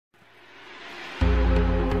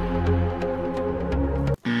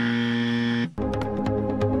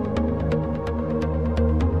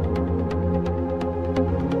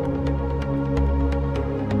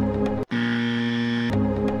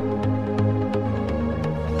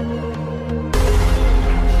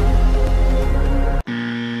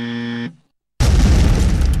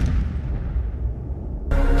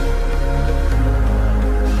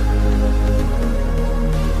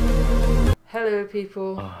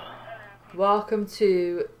people. Oh, Welcome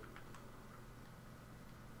to...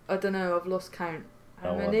 I don't know, I've lost count.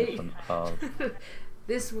 How what many? this one's called.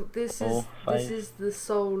 This 4, 5. is the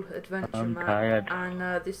Soul Adventure I'm map, tired.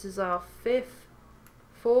 and this is our fifth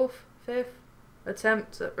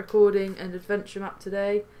attempt at recording an adventure map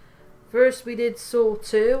today. First we did Saw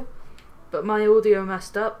 2, but my audio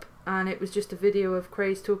messed up, and it was just a video of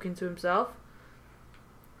Craze talking to himself.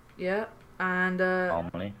 Yeah, and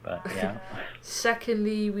Normally, but yeah.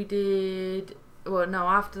 secondly we did... Well, no,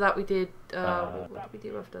 after that we did... what did we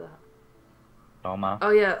do after that? Normal. Oh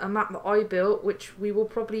yeah, a map that I built, which we will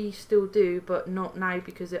probably still do, but not now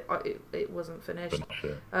because it wasn't finished.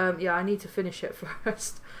 Yeah, I need to finish it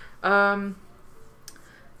first.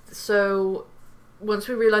 So once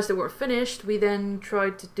we realised that we were finished, we then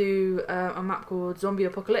tried to do a map called Zombie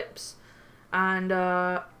Apocalypse, and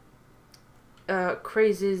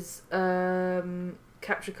Craze's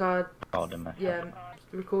capture card,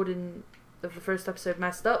 recording of the first episode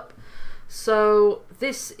messed up. So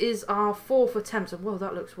this is our fourth attempt, and whoa,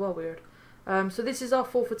 that looks well weird. So this is our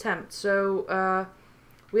fourth attempt. So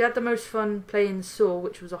we had the most fun playing Saw,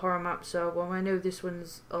 which was a horror map. So well, I know this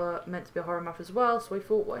one's meant to be a horror map as well. So I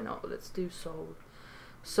thought, why not? Let's do Soul.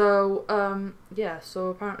 So yeah. So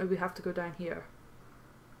apparently we have to go down here.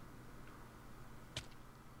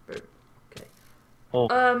 Okay. Oh.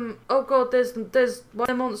 Oh god, there's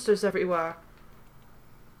monsters everywhere.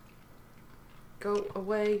 Go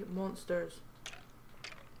away, monsters.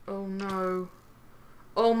 Oh no.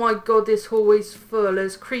 Oh my god, this hallway's full.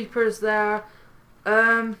 There's creepers there.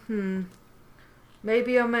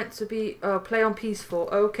 Maybe I'm meant to be play on peaceful.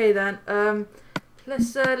 Okay then.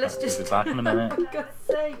 Let's just We'll be back in a minute. For God's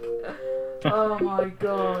sake. Oh my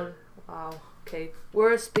god. Wow. Okay.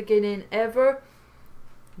 Worst beginning ever.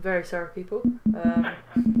 Very sorry people.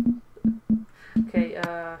 Okay,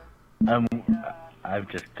 I've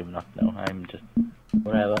just given up now. I'm just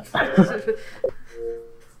whatever.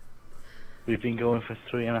 We've been going for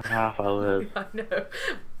 3.5 hours. I know.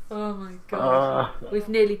 Oh my god. We've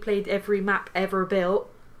nearly played every map ever built.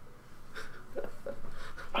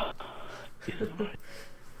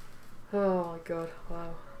 Oh my god,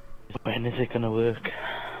 wow. When is it gonna work?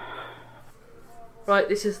 Right,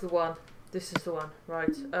 this is the one. This is the one.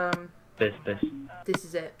 Right. This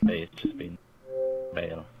is it. It's just been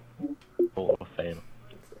fail. Or fail.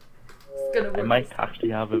 It's gonna work. I might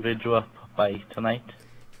actually have a video up by tonight.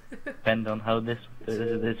 Depending on how this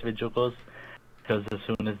video goes. Because as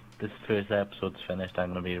soon as this first episode's finished,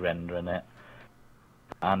 I'm going to be rendering it.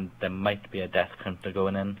 And there might be a death counter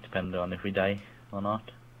going in, depending on if we die or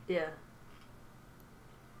not. Yeah.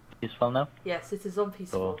 Peaceful now? Yes, it is on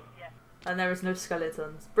peaceful. So, and there is no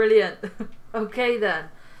skeletons. Brilliant. Okay then.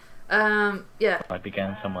 Yeah. might be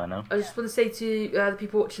getting somewhere now. I just want to say to the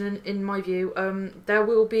people watching in my view, there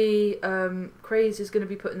will be, Craze is going to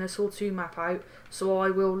be putting their Saw 2 map out, so I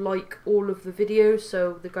will like all of the videos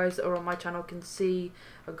so the guys that are on my channel can see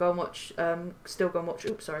and go and watch, still go and watch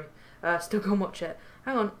it.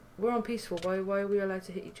 Hang on, we're on peaceful, why are we allowed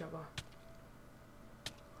to hit each other?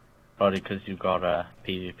 Probably because you've got a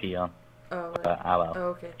PvP on. Oh, right. Well. Oh,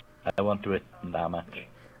 okay. I won't do it that much.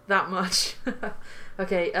 That much.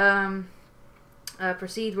 Okay,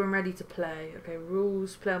 proceed when ready to play. Okay,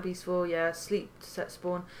 rules, play on peaceful, yeah, sleep to set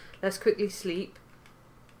spawn. Let's quickly sleep.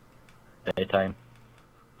 Daytime.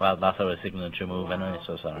 Well, that's our signature move anyway,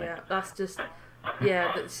 so sorry. Yeah, that's just...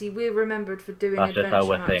 Yeah, see, we're remembered for doing That's just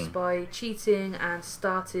adventure our maps thing. by cheating and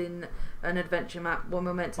starting an adventure map when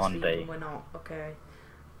we're meant to On sleep day. and we're not. Okay,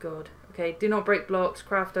 good. Okay, do not break blocks,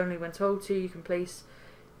 craft only when told to.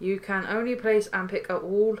 You can only place and pick up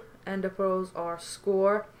all ender pearls or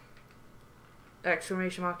score.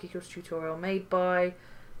 Exclamation mark equals tutorial. Made by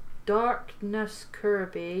Darkness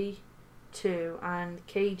Kirby 2 and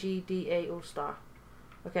KGDA All Star.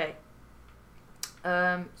 Okay.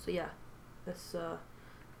 So yeah, let's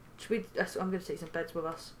I'm gonna take some beds with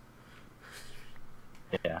us.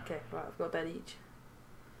 Yeah. Okay, right, I've got a bed each.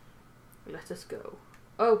 Let us go.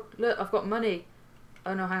 Oh, look, I've got money.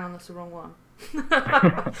 Oh no, hang on, that's the wrong one.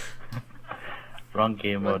 Wrong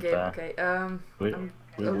game mode there. Okay,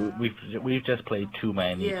 we've just played too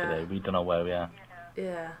many today. We don't know where we are.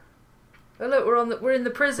 Yeah. Oh look, we're in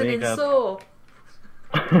the prison Wake in up. Saw.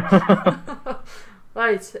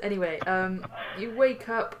 Right. Anyway, you wake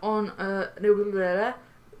up on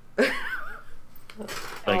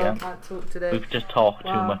Again. I can't talk today. We've just talked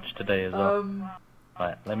Wow. too much today as well.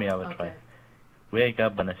 Right, let me have a try. Okay. Wake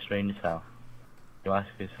up in a strange cell. You ask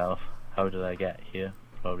yourself, how did I get here?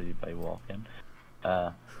 Probably by walking.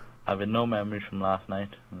 Having no memories from last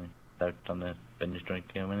night. Out on the binge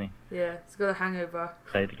drinking, many. Yeah, it's got a hangover.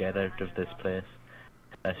 Try to get out of this place.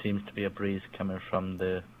 There seems to be a breeze coming from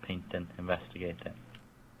the painting, investigating.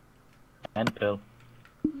 End pearl.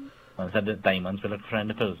 Well, instead of diamonds, we're looking for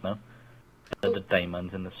ender pearls now. Instead of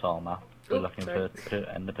diamonds in the saw map, we're looking for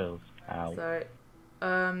ender pearls. Ow. Sorry.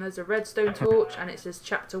 There's a redstone torch, and it says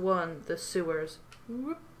Chapter 1, the sewers.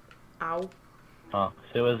 Whoop. Ow. Oh,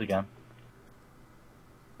 sewers again.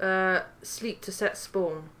 Sleep to set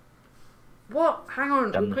spawn. What? Hang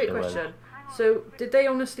on, Done the quick sewers. question. So, did they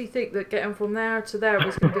honestly think that getting from there to there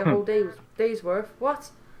was going to be a whole day's worth?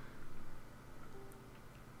 What?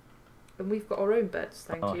 And we've got our own beds,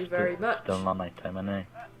 thank you very much. Still not night time, anyway.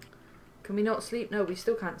 Can we not sleep? No, we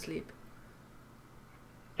still can't sleep.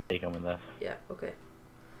 Take on with us. Yeah, okay.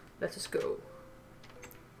 Let us go.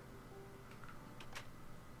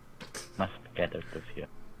 Must get out of here.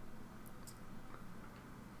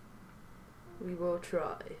 We will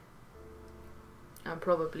try. And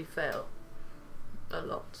probably fail. A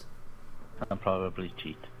lot. And probably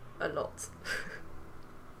cheat. A lot.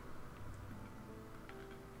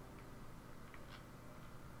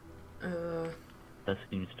 This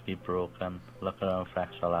seems to be broken. Look around for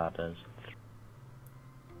extra ladders.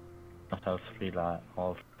 Must have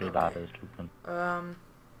all three ladders open.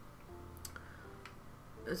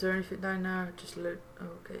 Is there anything down there? Just load. Oh,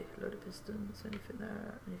 okay, load of pistons. Anything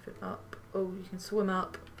there? Anything up? Oh, you can swim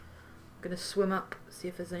up. I'm gonna swim up. See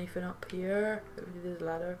if there's anything up here. Hopefully there's a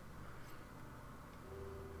ladder.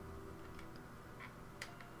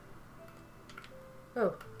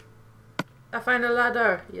 Oh, I found a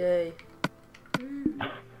ladder! Yay!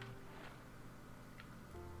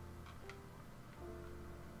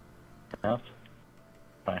 Enough?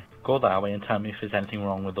 Right, go that way and tell me if there's anything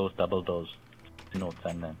wrong with those double doors. You know what's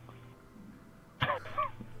in them.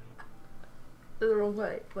 The wrong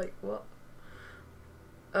way. Like what?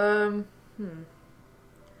 I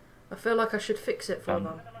feel like I should fix it for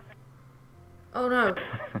them. Oh no.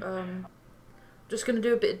 Just gonna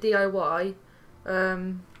do a bit of DIY.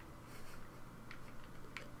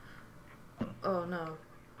 Oh no.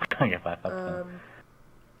 Can't get back up.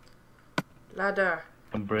 Ladder.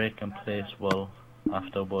 Can break and place wool.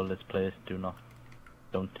 After wool is placed,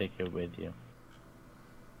 don't take it with you.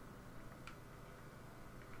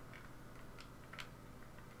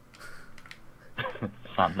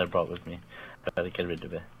 Something I brought with me. Better get rid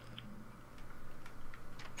of it.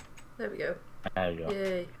 There we go. There we go.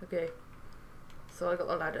 Yay. Okay. So I got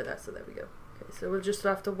the ladder there. So there we go. Okay. So we'll just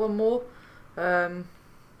have to one more.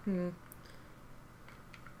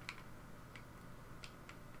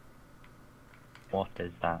 What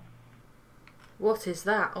is that? What is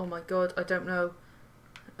that? Oh my god, I don't know.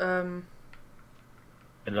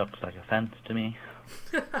 It looks like a fence to me.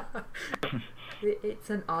 It's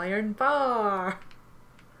an iron bar.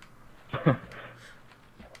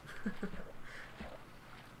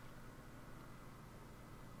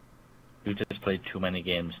 You just played too many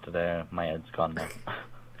games today. My head's gone now. I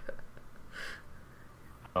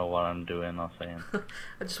don't know what I'm doing or saying.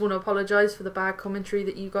 I just want to apologise for the bad commentary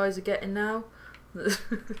that you guys are getting now.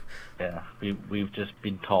 Yeah, we've just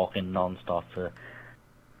been talking non-stop for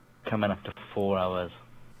coming up to 4 hours.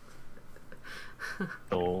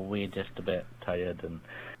 So we're just a bit tired and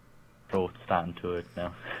throat's starting to hurt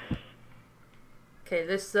now. Okay,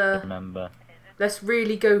 Remember. Let's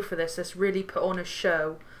really go for this. Let's really put on a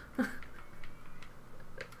show.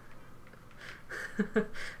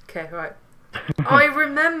 Okay, right. I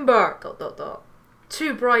remember. ...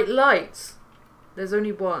 2 bright lights. There's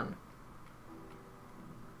only one.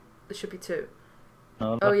 There should be 2.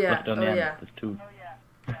 No, Oh yeah. look Oh down the yeah. end. There's 2.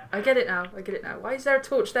 I get it now. I get it now. Why is there a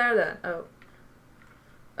torch there then? Oh.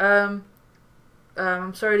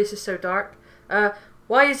 I'm sorry this is so dark.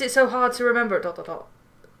 Why is it so hard to remember? ...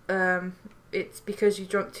 It's because you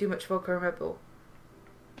drank too much vodka and Red Bull.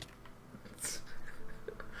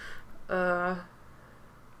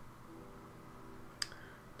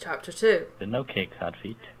 Chapter 2. There's no cakes had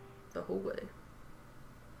feet. The hallway.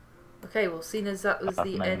 Okay, well, seeing as that was About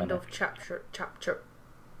the 9 end minutes. of chapter Chapter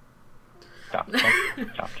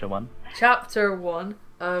 1. Chapter 1.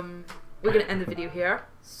 We're gonna end the video here.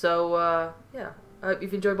 So yeah, I hope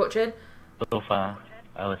you've enjoyed watching. So far,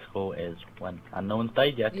 our score is 1. And no one's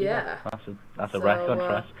died yet. Yeah. Either. That's a So, record for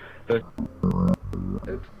us. But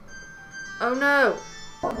Oops. Oh no.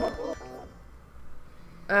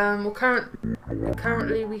 Well,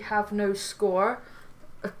 currently we have no score.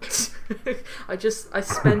 I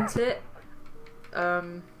spent it.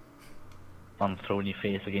 I'm throwing your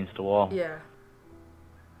face against the wall. Yeah.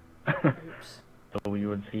 Oops. So we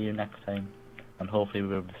will see you next time. And hopefully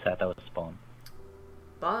we'll be able to set our spawn.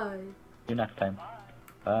 Bye. See you next time.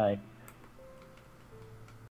 Bye.